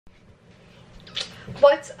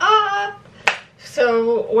What's up?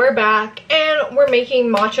 So we're back and we're making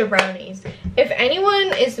matcha brownies. If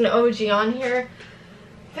anyone is an OG on here,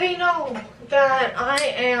 they know that I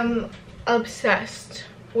am obsessed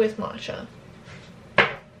with matcha.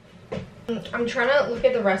 I'm trying to look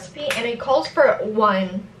at the recipe and it calls for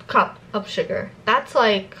 1 cup of sugar. That's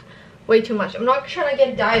like way too much. I'm not trying to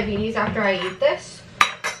get diabetes after I eat this.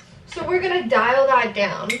 So we're gonna dial that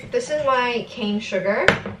down. This is my cane sugar.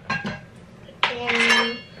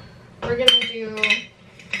 And we're gonna do,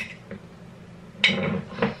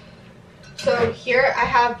 so here I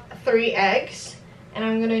have 3 eggs and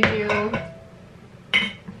I'm gonna do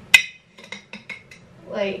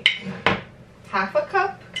like half a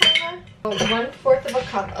cup, kinda. 1/4 of a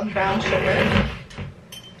cup of brown sugar.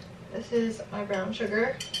 This is my brown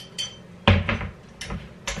sugar.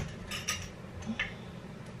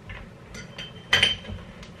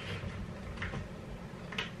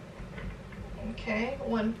 Okay,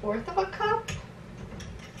 1/4 of a cup.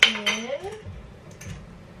 And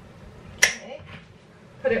okay,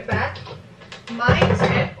 put it back. My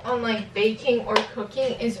tip on like baking or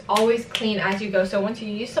cooking is always clean as you go. So once you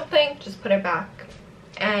use something, just put it back,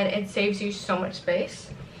 and it saves you so much space.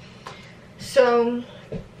 So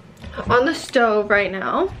on the stove right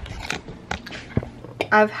now,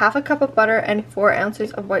 I have half a cup of butter and 4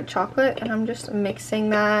 ounces of white chocolate, and I'm just mixing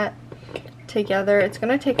that together. It's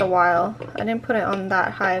gonna take a while. I didn't put it on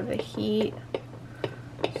that high of a heat,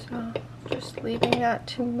 so just leaving that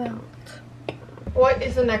to melt. What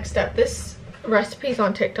is the next step? This recipe's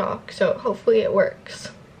on TikTok, so hopefully it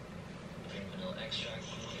works.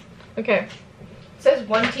 Okay, it says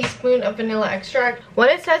 1 teaspoon of vanilla extract. When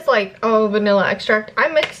it says like, oh, vanilla extract, I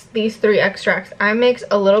mix these 3 extracts. I mix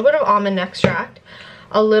a little bit of almond extract,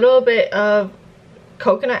 a little bit of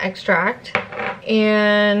coconut extract,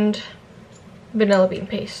 and vanilla bean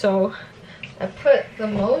paste. So I put the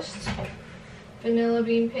most vanilla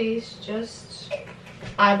bean paste, just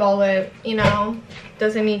eyeball it, you know,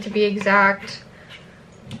 doesn't need to be exact.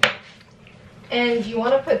 And you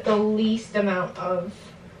want to put the least amount of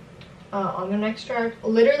almond extract,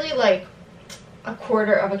 literally like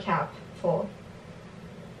 1/4 of a cap full.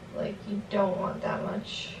 Like, you don't want that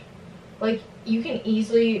much. Like, you can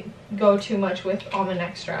easily go too much with almond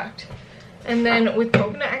extract. And then with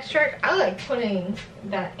coconut extract, I like putting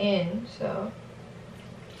that in, so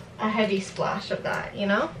a heavy splash of that, you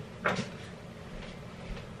know?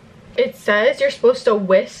 It says you're supposed to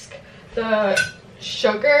whisk the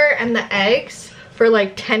sugar and the eggs for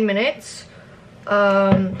like 10 minutes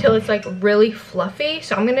till it's like really fluffy.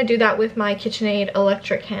 So I'm gonna do that with my KitchenAid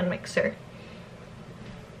electric hand mixer.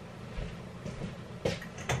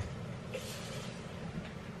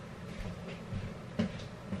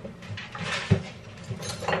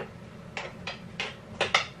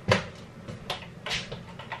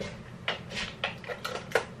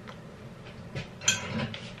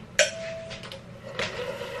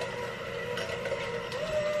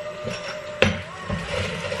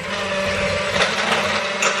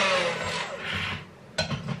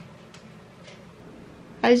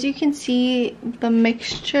 As you can see, the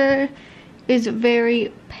mixture is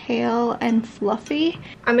very pale and fluffy.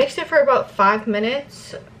 I mixed it for about 5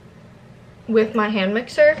 minutes with my hand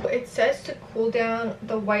mixer. It says to cool down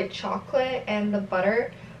the white chocolate and the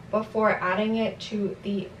butter before adding it to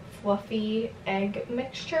the fluffy egg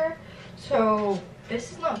mixture. So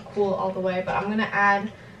this is not cool all the way, but I'm gonna add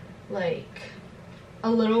like a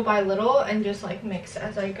little by little and just like mix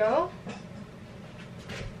as I go.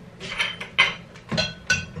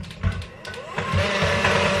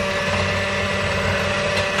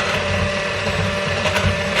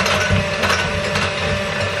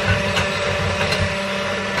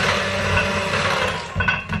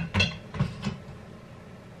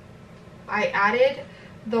 I added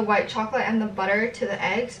the white chocolate and the butter to the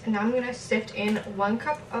eggs, and now I'm gonna sift in 1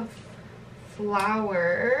 cup of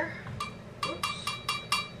flour. Oops.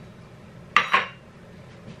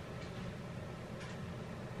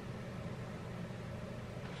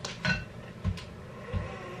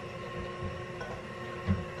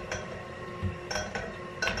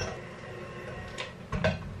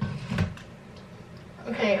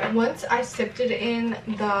 Okay, once I sifted in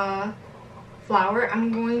the flour,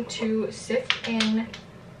 I'm going to sift in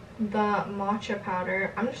the matcha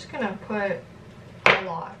powder. I'm just gonna put a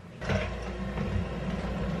lot.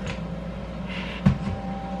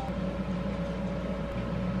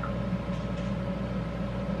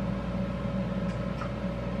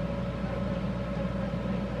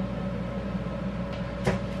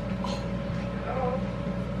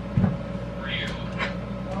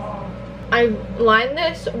 I line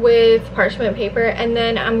this with parchment paper, and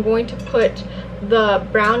then I'm going to put the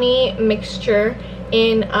brownie mixture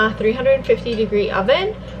in a 350-degree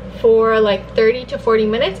oven for like 30 to 40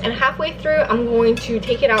 minutes, and halfway through I'm going to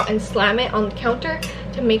take it out and slam it on the counter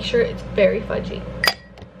to make sure it's very fudgy.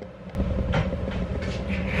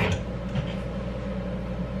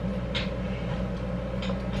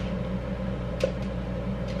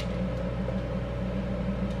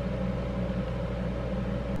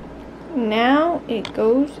 Now it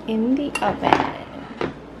goes in the oven.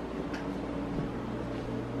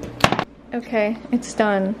 Okay, it's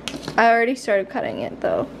done. I already started cutting it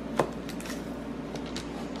though.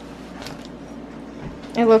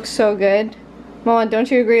 It looks so good. Mama,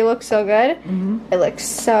 don't you agree it looks so good? Mm-hmm. It looks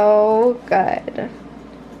so good.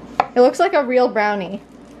 It looks like a real brownie.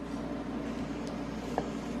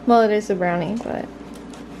 Well, it is a brownie, but...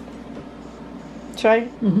 Try?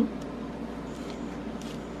 Mm-hmm.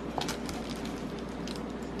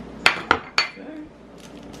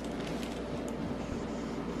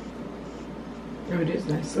 Oh, it is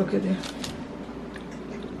nice. Look at that.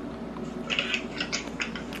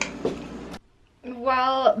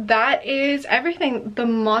 Well, that is everything. The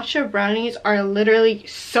matcha brownies are literally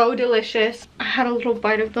so delicious. I had a little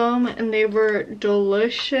bite of them and they were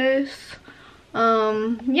delicious.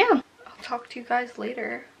 Yeah, I'll talk to you guys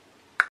later.